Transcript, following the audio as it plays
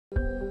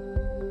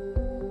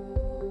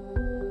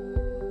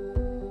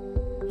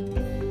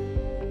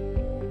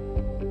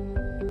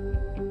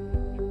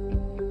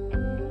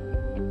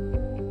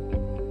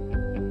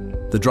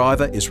The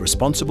driver is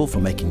responsible for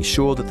making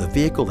sure that the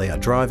vehicle they are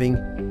driving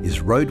is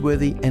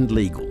roadworthy and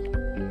legal.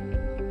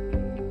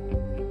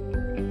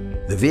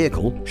 The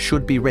vehicle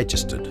should be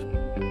registered.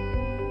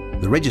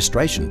 The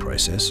registration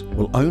process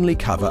will only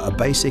cover a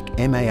basic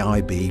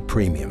MAIB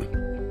premium.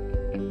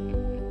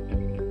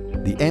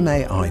 The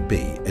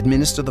MAIB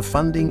administer the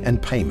funding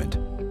and payment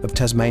of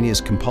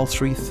Tasmania's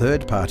compulsory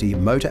third-party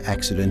motor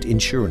accident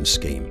insurance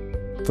scheme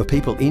for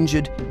people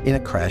injured in a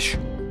crash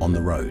on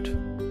the road.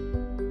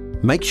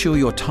 Make sure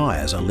your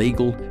tyres are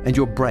legal and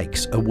your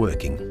brakes are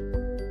working.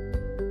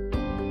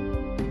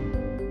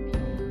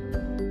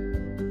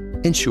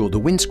 Ensure the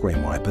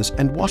windscreen wipers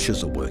and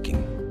washers are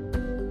working.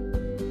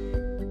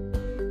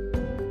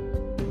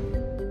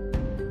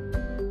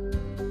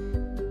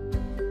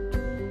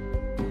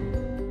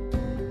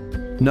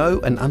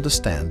 Know and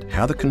understand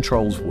how the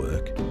controls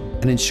work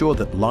and ensure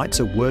that lights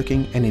are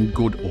working and in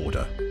good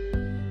order.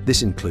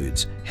 This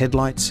includes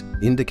headlights,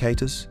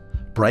 indicators,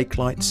 brake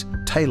lights,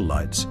 tail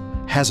lights,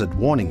 hazard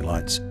warning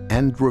lights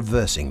and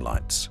reversing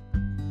lights.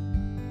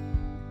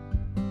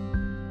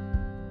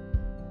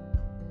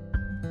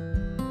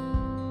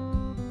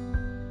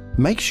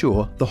 Make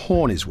sure the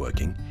horn is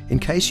working in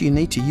case you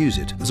need to use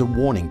it as a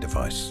warning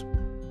device.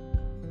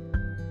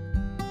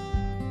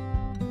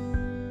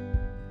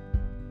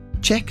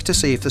 Check to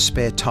see if the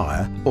spare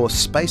tyre or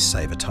space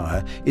saver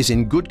tyre is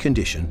in good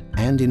condition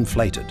and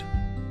inflated.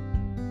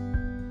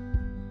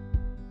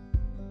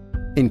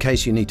 In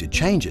case you need to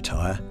change a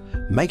tyre,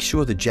 make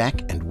sure the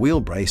jack and wheel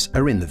brace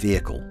are in the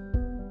vehicle.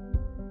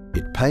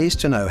 It pays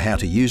to know how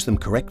to use them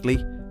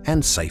correctly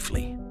and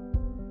safely.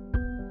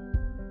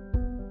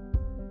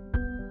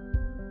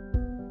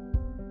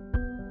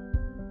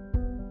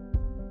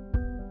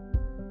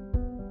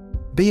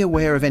 Be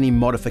aware of any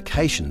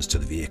modifications to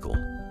the vehicle,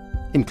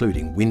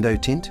 including window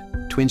tint,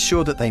 to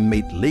ensure that they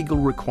meet legal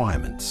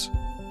requirements.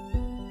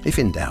 If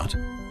in doubt,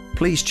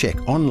 please check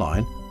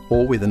online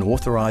or with an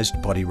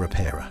authorised body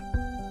repairer.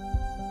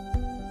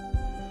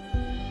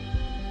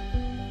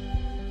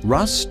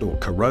 Rust or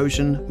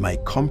corrosion may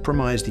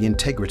compromise the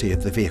integrity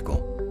of the vehicle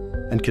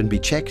and can be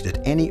checked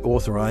at any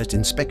authorised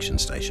inspection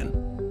station.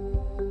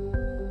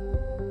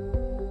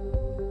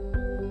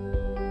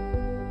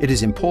 It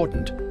is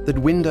important that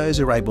windows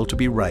are able to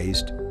be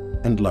raised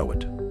and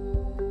lowered.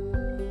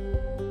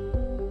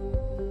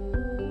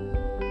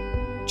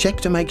 Check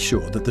to make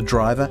sure that the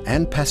driver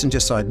and passenger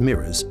side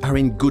mirrors are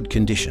in good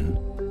condition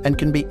and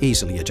can be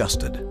easily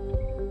adjusted.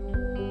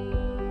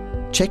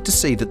 Check to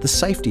see that the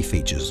safety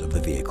features of the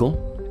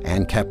vehicle,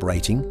 ANCAP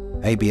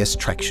rating, ABS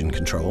traction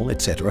control,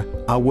 etc.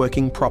 are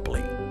working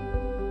properly.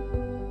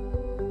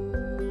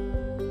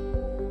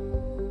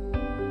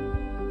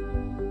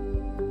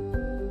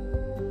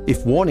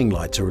 If warning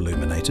lights are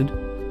illuminated,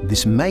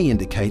 this may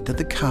indicate that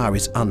the car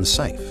is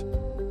unsafe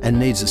and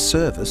needs a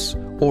service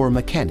or a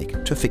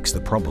mechanic to fix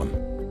the problem.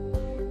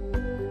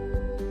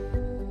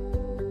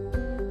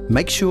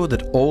 Make sure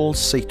that all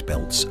seat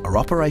belts are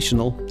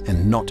operational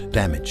and not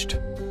damaged.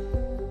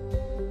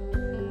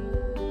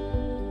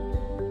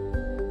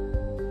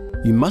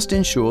 You must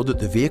ensure that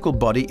the vehicle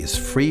body is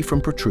free from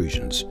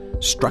protrusions,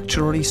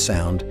 structurally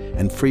sound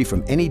and free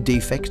from any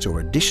defects or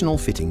additional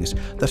fittings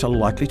that are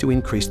likely to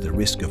increase the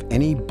risk of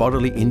any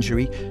bodily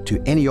injury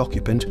to any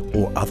occupant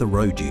or other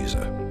road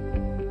user.